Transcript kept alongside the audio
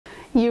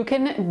You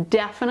can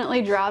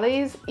definitely draw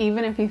these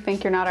even if you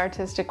think you're not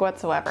artistic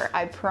whatsoever,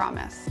 I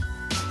promise.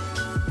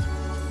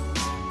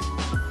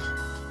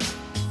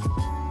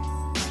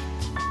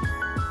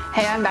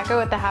 Hey, I'm Becca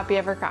with the Happy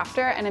Ever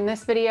Crafter, and in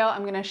this video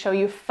I'm going to show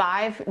you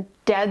 5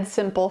 dead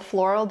simple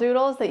floral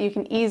doodles that you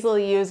can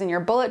easily use in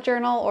your bullet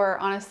journal or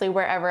honestly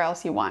wherever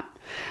else you want.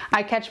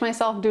 I catch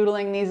myself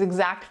doodling these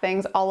exact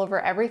things all over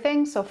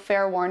everything, so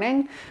fair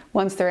warning,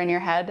 once they're in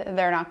your head,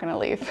 they're not going to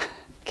leave.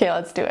 Okay,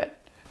 let's do it.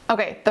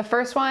 Okay, the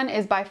first one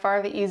is by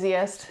far the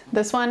easiest.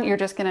 This one, you're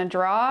just gonna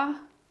draw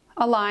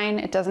a line.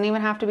 It doesn't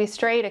even have to be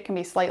straight. It can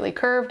be slightly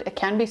curved. It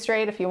can be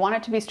straight. If you want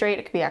it to be straight,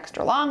 it could be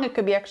extra long. It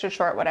could be extra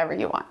short, whatever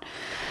you want.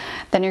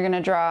 Then you're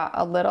gonna draw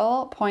a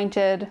little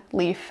pointed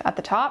leaf at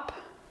the top,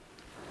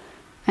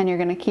 and you're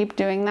gonna keep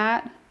doing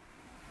that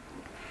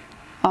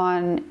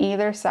on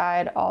either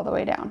side all the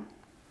way down.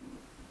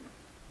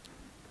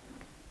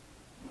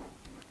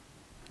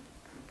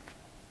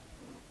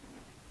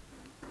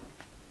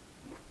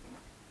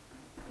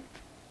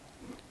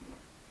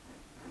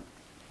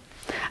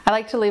 I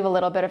like to leave a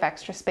little bit of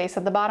extra space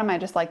at the bottom. I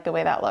just like the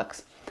way that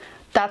looks.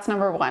 That's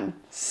number 1,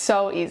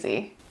 so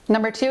easy.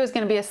 Number 2 is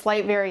going to be a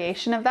slight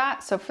variation of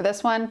that. So for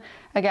this one,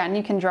 again,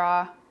 you can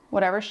draw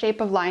whatever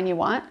shape of line you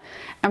want.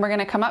 And we're going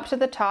to come up to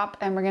the top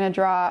and we're going to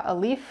draw a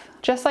leaf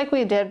just like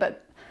we did,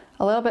 but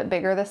a little bit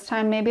bigger this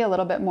time, maybe a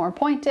little bit more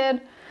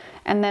pointed.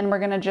 And then we're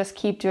going to just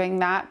keep doing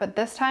that, but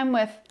this time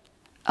with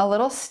a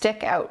little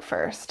stick out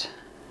first.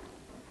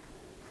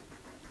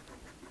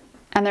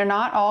 And they're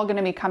not all going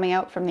to be coming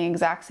out from the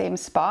exact same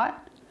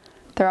spot.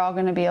 They're all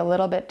going to be a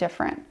little bit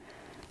different.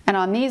 And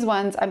on these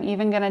ones, I'm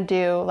even going to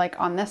do, like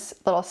on this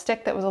little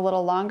stick that was a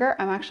little longer,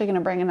 I'm actually going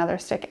to bring another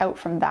stick out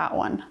from that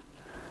one.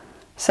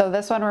 So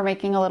this one we're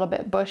making a little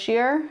bit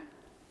bushier.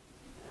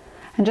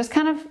 And just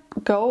kind of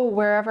go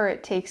wherever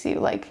it takes you,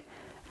 like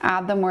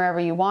add them wherever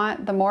you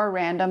want. The more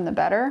random, the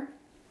better.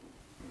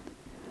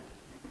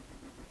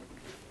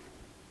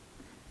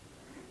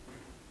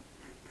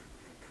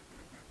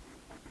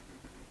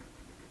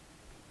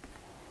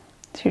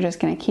 So you're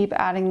just going to keep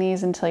adding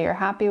these until you're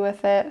happy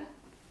with it.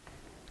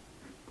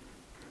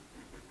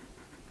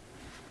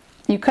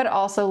 You could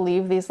also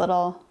leave these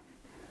little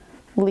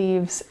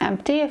leaves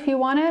empty if you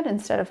wanted,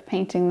 instead of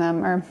painting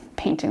them,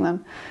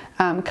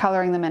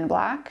 coloring them in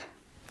black.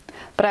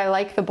 But I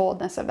like the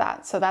boldness of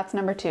that. So that's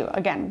number 2.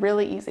 Again,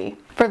 really easy.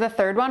 For the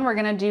third one, we're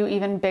going to do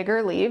even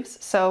bigger leaves.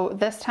 So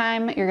this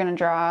time you're going to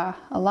draw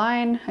a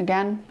line,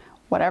 again,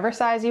 whatever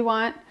size you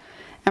want.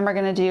 And we're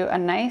going to do a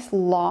nice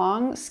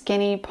long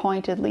skinny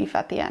pointed leaf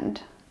at the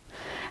end.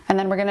 And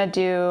then we're going to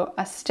do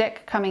a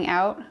stick coming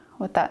out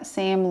with that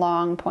same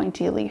long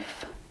pointy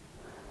leaf.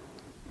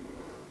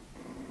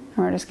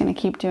 And we're just going to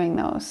keep doing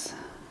those.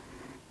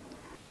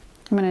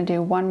 I'm going to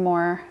do one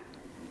more.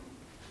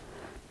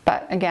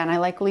 But again, I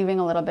like leaving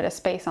a little bit of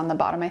space on the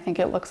bottom. I think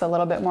it looks a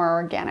little bit more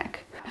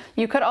organic.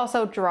 You could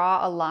also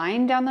draw a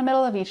line down the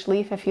middle of each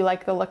leaf if you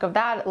like the look of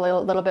that, a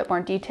little bit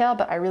more detail,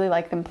 but I really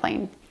like them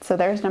plain. So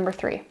there's number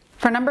 3.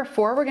 For number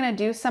 4, we're going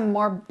to do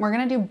we're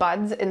going to do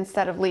buds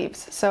instead of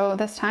leaves. So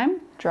this time,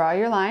 draw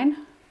your line,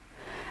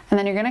 and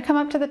then you're going to come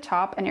up to the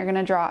top and you're going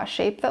to draw a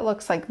shape that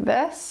looks like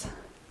this,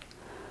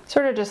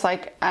 sort of just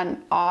like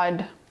an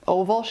odd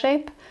oval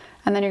shape.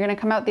 And then you're going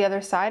to come out the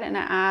other side and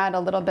add a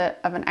little bit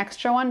of an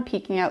extra one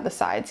peeking out the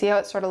side. See how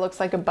it sort of looks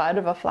like a bud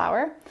of a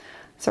flower?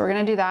 So we're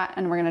going to do that,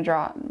 and we're going to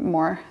draw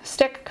more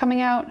stick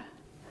coming out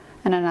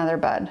and another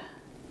bud.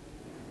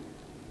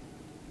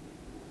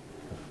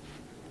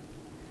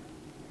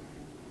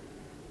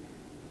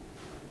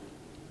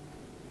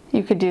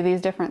 You could do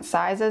these different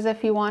sizes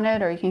if you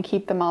wanted, or you can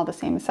keep them all the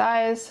same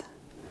size.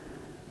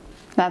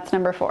 That's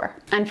number 4.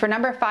 And for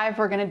number 5,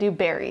 we're going to do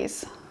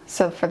berries.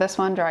 So for this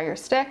one, draw your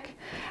stick.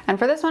 And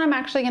for this one, I'm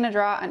actually going to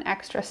draw an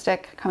extra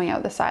stick coming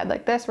out the side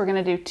like this. We're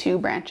going to do 2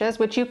 branches,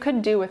 which you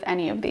could do with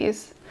any of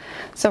these.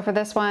 So for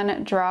this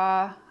one,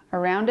 draw a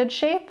rounded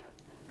shape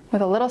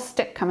with a little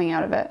stick coming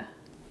out of it.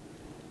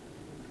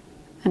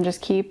 And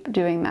just keep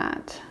doing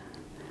that.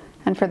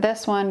 And for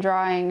this one,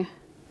 drawing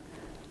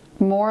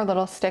more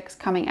little sticks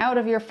coming out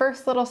of your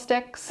first little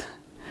sticks.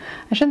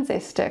 I shouldn't say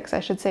sticks, I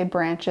should say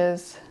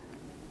branches,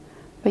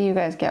 but you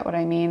guys get what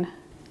I mean.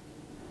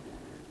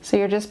 So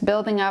you're just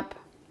building up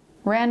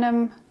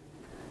random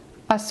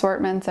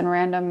assortments and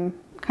random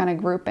kind of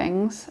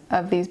groupings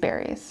of these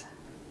berries.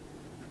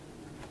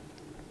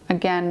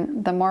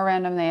 Again, the more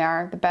random they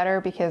are, the better,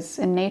 because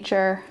in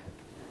nature,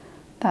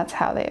 that's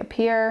how they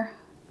appear.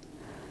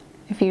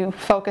 If you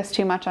focus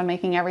too much on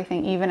making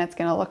everything even, it's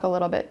going to look a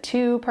little bit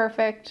too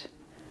perfect.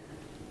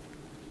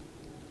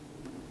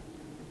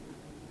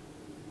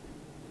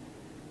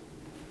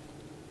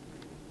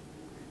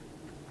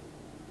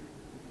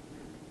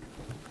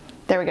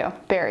 There we go,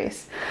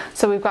 berries.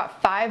 So we've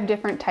got 5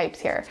 different types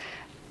here.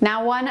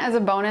 Now one as a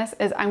bonus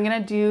is I'm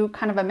gonna do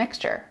kind of a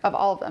mixture of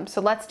all of them. So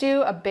let's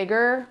do a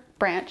bigger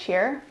branch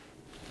here.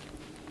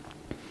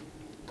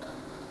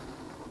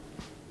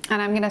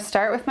 And I'm gonna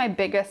start with my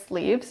biggest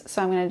leaves.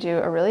 So I'm gonna do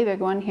a really big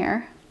one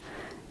here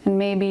and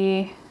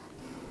maybe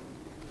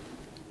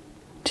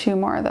 2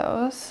 more of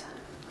those.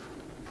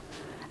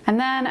 And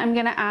then I'm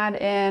gonna add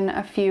in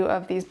a few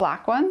of these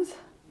black ones.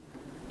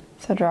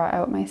 So draw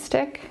out my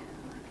stick,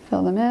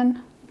 fill them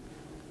in.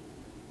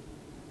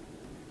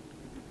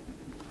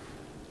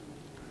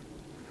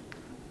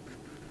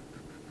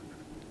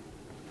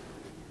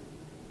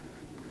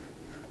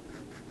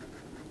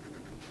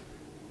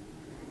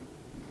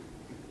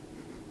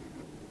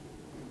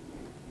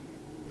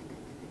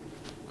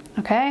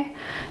 Okay,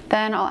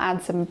 then I'll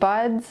add some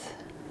buds.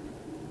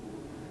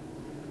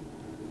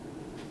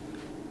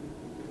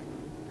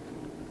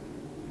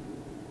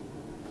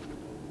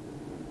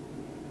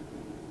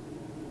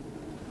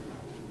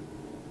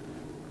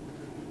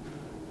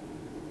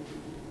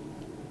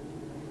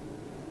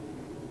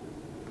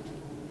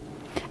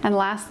 And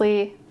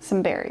lastly,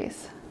 some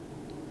berries.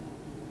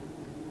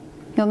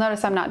 You'll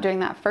notice I'm not doing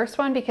that first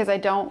one because I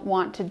don't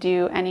want to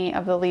do any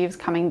of the leaves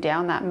coming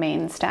down that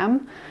main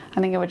stem. I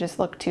think it would just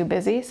look too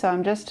busy, so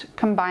I'm just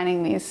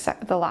combining these,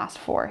 the last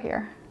 4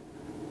 here.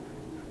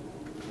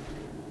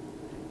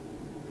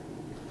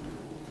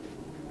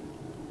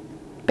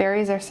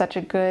 Berries are such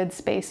a good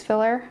space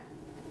filler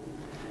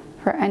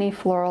for any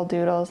floral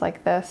doodles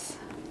like this.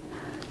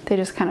 They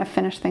just kind of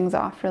finish things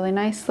off really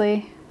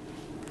nicely.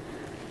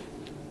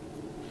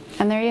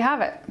 And there you have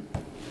it,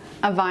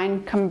 a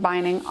vine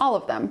combining all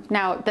of them.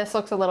 Now this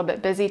looks a little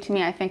bit busy to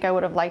me. I think I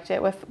would have liked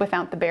it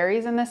without the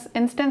berries in this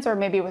instance, or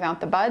maybe without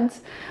the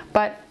buds,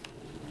 but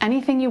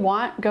anything you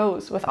want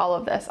goes with all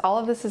of this. All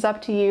of this is up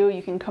to you.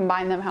 You can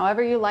combine them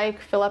however you like,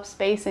 fill up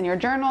space in your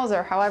journals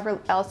or however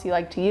else you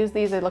like to use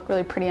these. They look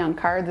really pretty on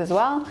cards as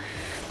well.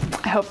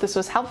 I hope this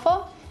was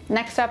helpful.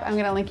 Next up, I'm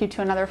gonna link you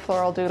to another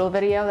floral doodle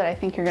video that I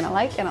think you're gonna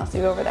like, and I'll see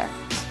you over there.